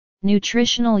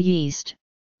Nutritional yeast,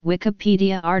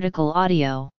 Wikipedia article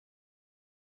audio.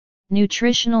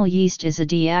 Nutritional yeast is a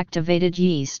deactivated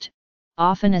yeast,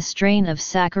 often a strain of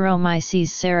Saccharomyces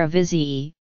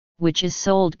cerevisiae, which is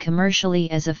sold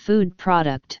commercially as a food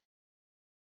product.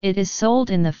 It is sold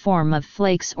in the form of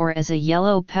flakes or as a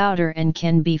yellow powder and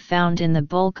can be found in the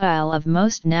bulk aisle of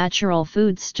most natural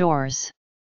food stores.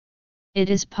 It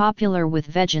is popular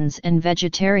with vegans and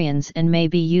vegetarians and may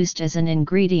be used as an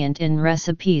ingredient in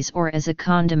recipes or as a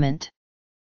condiment.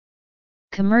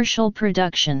 Commercial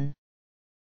production.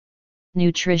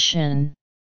 Nutrition.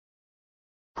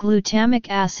 Glutamic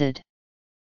acid.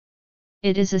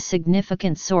 It is a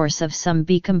significant source of some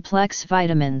B-complex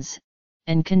vitamins,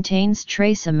 and contains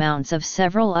trace amounts of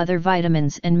several other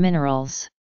vitamins and minerals.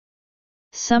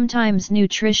 Sometimes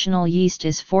nutritional yeast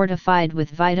is fortified with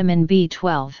vitamin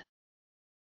B12.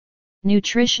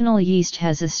 Nutritional yeast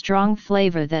has a strong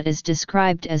flavor that is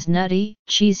described as nutty,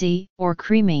 cheesy, or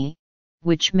creamy,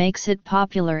 which makes it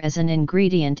popular as an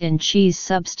ingredient in cheese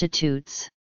substitutes.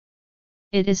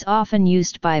 It is often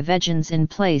used by vegans in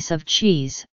place of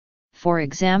cheese, for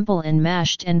example in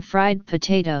mashed and fried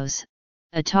potatoes,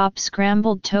 atop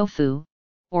scrambled tofu,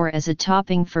 or as a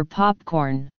topping for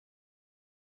popcorn.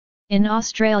 In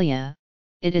Australia,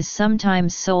 it is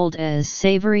sometimes sold as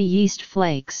savoury yeast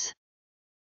flakes.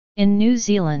 In New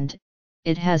Zealand,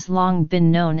 it has long been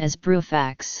known as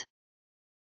Brewfax.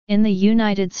 In the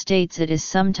United States it is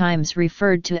sometimes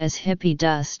referred to as hippie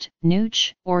dust,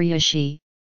 nooch, or yashi,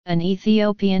 an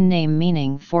Ethiopian name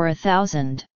meaning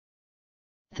 4,000.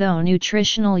 Though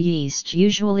nutritional yeast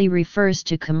usually refers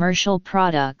to commercial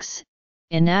products,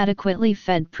 inadequately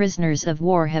fed prisoners of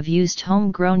war have used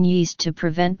homegrown yeast to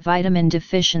prevent vitamin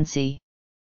deficiency.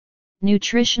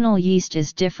 Nutritional yeast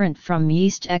is different from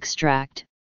yeast extract,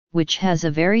 which has a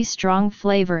very strong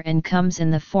flavor and comes in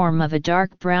the form of a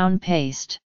dark brown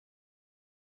paste.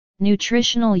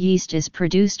 Nutritional yeast is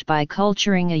produced by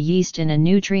culturing a yeast in a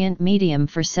nutrient medium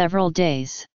for several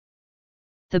days.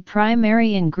 The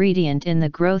primary ingredient in the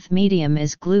growth medium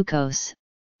is glucose,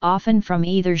 often from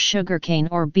either sugarcane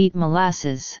or beet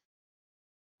molasses.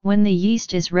 When the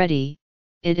yeast is ready,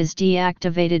 it is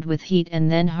deactivated with heat and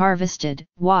then harvested,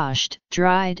 washed,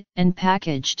 dried, and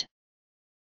packaged.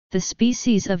 The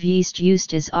species of yeast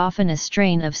used is often a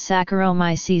strain of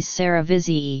Saccharomyces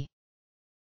cerevisiae.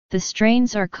 The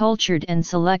strains are cultured and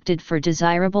selected for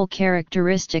desirable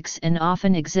characteristics and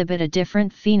often exhibit a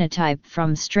different phenotype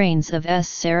from strains of S.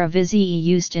 cerevisiae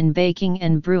used in baking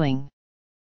and brewing.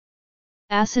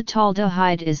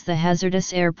 Acetaldehyde is the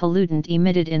hazardous air pollutant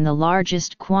emitted in the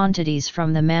largest quantities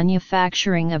from the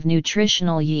manufacturing of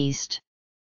nutritional yeast.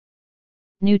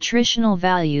 Nutritional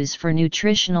values for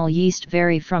nutritional yeast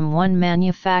vary from one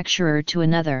manufacturer to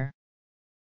another.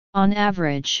 On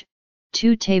average,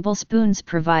 2 tablespoons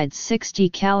provides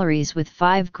 60 calories with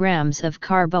 5 grams of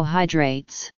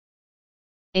carbohydrates.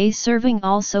 A serving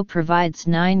also provides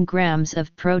 9 grams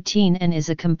of protein and is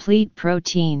a complete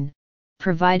protein,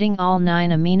 providing all 9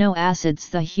 amino acids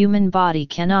the human body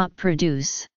cannot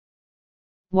produce.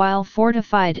 While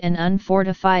fortified and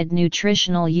unfortified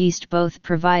nutritional yeast both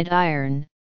provide iron,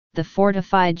 the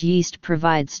fortified yeast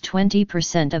provides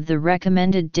 20% of the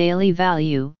recommended daily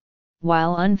value,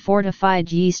 while unfortified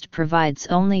yeast provides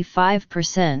only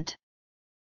 5%.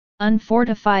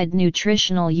 Unfortified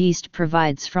nutritional yeast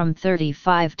provides from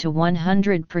 35 to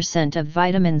 100% of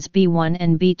vitamins B1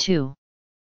 and B2.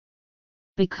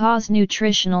 Because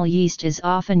nutritional yeast is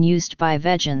often used by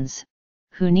vegans,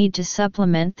 who need to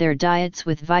supplement their diets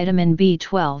with vitamin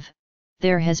B12,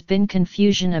 there has been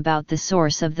confusion about the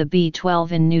source of the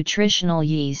B12 in nutritional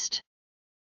yeast.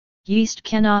 Yeast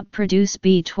cannot produce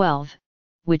B12,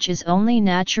 which is only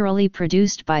naturally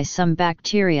produced by some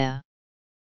bacteria.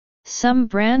 Some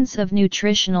brands of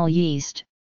nutritional yeast,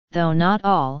 though not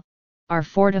all, are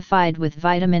fortified with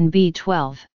vitamin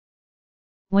B12.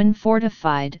 When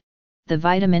fortified, the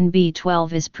vitamin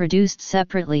B12 is produced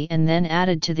separately and then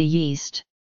added to the yeast.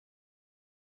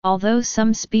 Although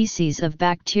some species of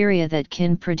bacteria that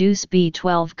can produce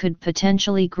B12 could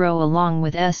potentially grow along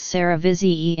with S.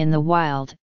 cerevisiae in the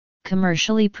wild,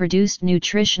 commercially produced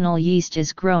nutritional yeast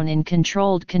is grown in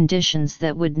controlled conditions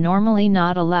that would normally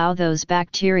not allow those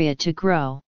bacteria to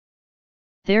grow.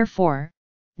 Therefore,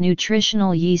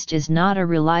 nutritional yeast is not a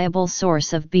reliable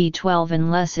source of B12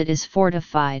 unless it is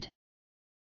fortified.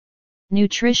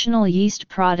 Nutritional yeast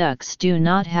products do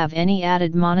not have any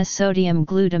added monosodium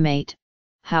glutamate.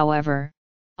 However,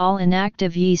 all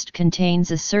inactive yeast contains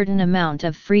a certain amount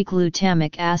of free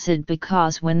glutamic acid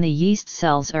because when the yeast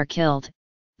cells are killed,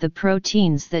 the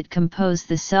proteins that compose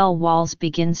the cell walls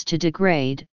begins to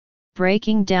degrade,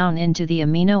 breaking down into the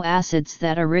amino acids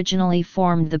that originally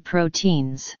formed the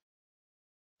proteins.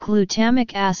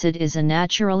 Glutamic acid is a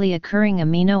naturally occurring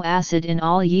amino acid in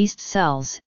all yeast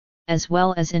cells, as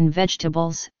well as in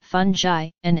vegetables, fungi,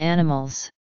 and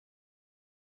animals.